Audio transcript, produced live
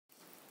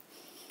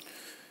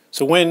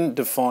So when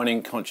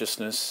defining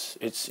consciousness,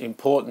 it's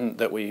important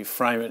that we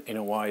frame it in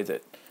a way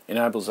that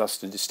enables us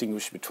to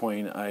distinguish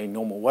between a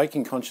normal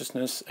waking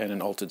consciousness and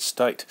an altered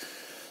state.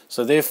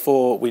 So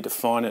therefore we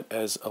define it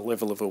as a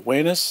level of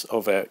awareness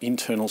of our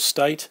internal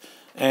state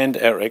and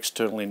our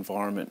external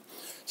environment.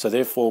 So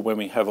therefore when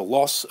we have a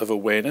loss of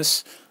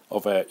awareness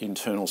of our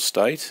internal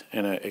state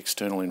and our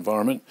external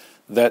environment,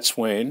 that's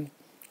when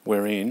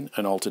we're in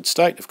an altered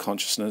state of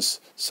consciousness,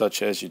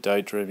 such as your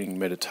daydreaming,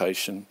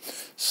 meditation,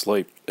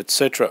 sleep,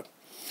 etc.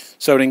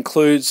 So it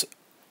includes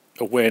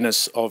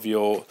awareness of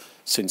your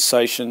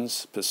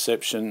sensations,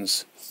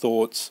 perceptions,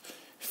 thoughts,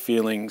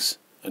 feelings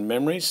and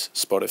memories.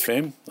 Spot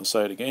FM, I'll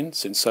say it again,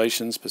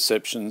 sensations,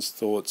 perceptions,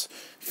 thoughts,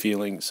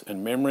 feelings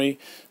and memory.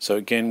 So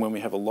again, when we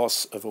have a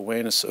loss of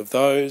awareness of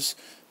those,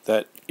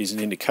 that is an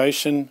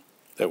indication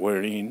that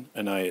we're in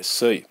an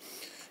ASC.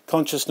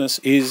 Consciousness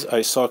is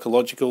a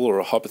psychological or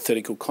a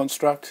hypothetical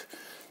construct.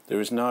 There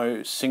is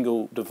no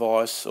single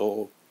device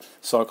or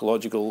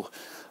psychological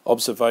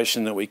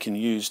observation that we can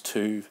use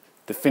to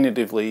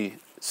definitively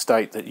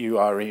state that you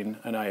are in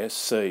an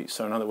ASC.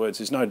 So in other words,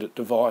 there's no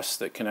device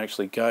that can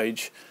actually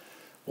gauge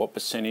what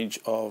percentage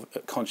of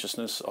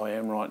consciousness I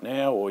am right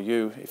now, or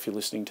you if you're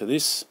listening to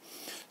this.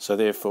 So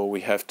therefore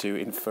we have to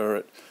infer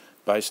it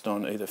based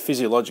on either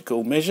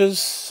physiological measures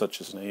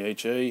such as an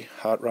EEG,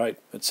 heart rate,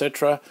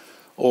 etc.,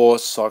 or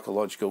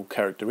psychological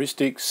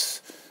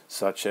characteristics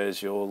such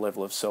as your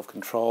level of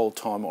self-control,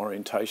 time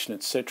orientation,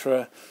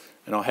 etc.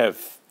 And I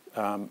have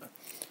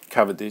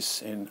covered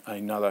this in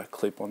another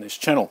clip on this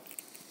channel.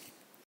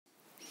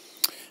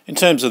 In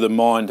terms of the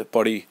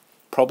mind-body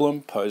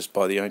problem posed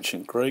by the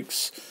ancient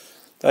Greeks,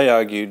 they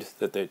argued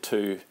that they're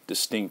two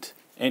distinct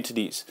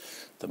entities,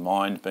 the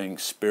mind being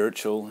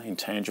spiritual,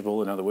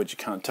 intangible, in other words you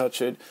can't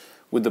touch it,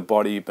 with the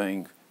body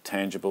being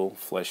tangible,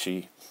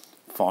 fleshy,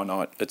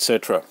 finite,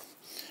 etc.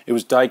 It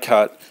was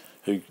Descartes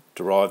who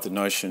derived the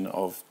notion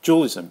of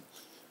dualism,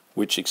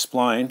 which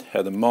explained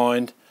how the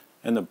mind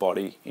and the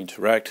body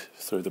interact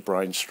through the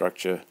brain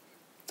structure,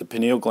 the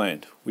pineal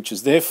gland, which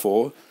is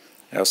therefore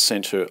our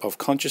centre of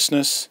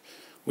consciousness,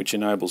 which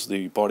enables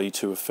the body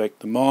to affect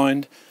the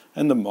mind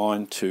and the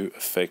mind to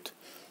affect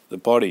the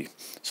body.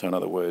 So in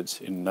other words,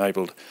 it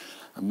enabled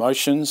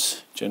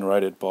emotions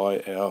generated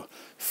by our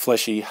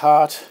fleshy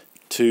heart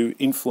to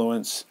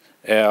influence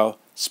our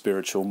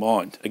spiritual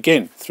mind,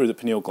 again through the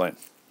pineal gland.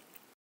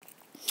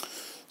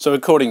 So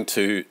according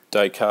to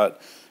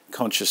Descartes,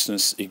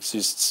 consciousness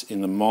exists in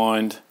the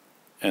mind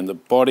and the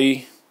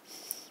body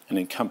and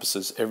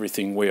encompasses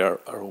everything we are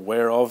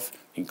aware of,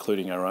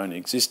 including our own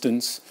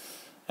existence,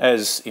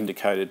 as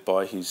indicated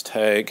by his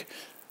tag,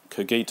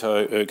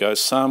 cogito ergo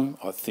sum,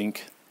 I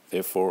think,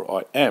 therefore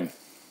I am.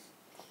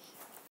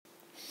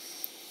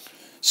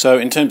 So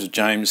in terms of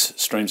James'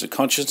 streams of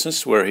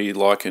consciousness, where he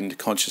likened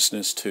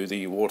consciousness to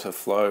the water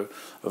flow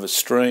of a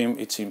stream,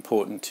 it's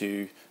important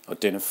to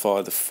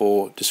identify the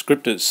four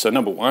descriptors. So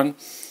number one,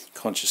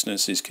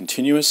 consciousness is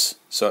continuous.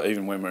 So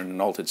even when we're in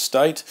an altered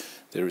state,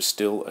 there is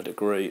still a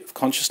degree of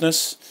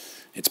consciousness.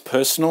 It's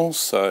personal,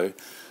 so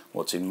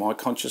what's in my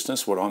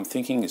consciousness, what I'm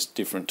thinking, is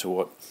different to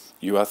what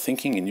you are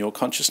thinking in your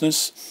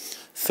consciousness.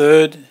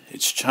 Third,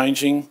 it's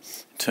changing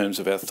in terms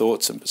of our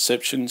thoughts and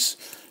perceptions,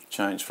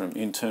 change from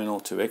internal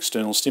to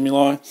external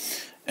stimuli,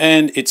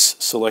 and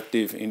it's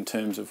selective in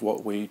terms of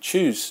what we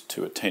choose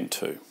to attend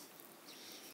to.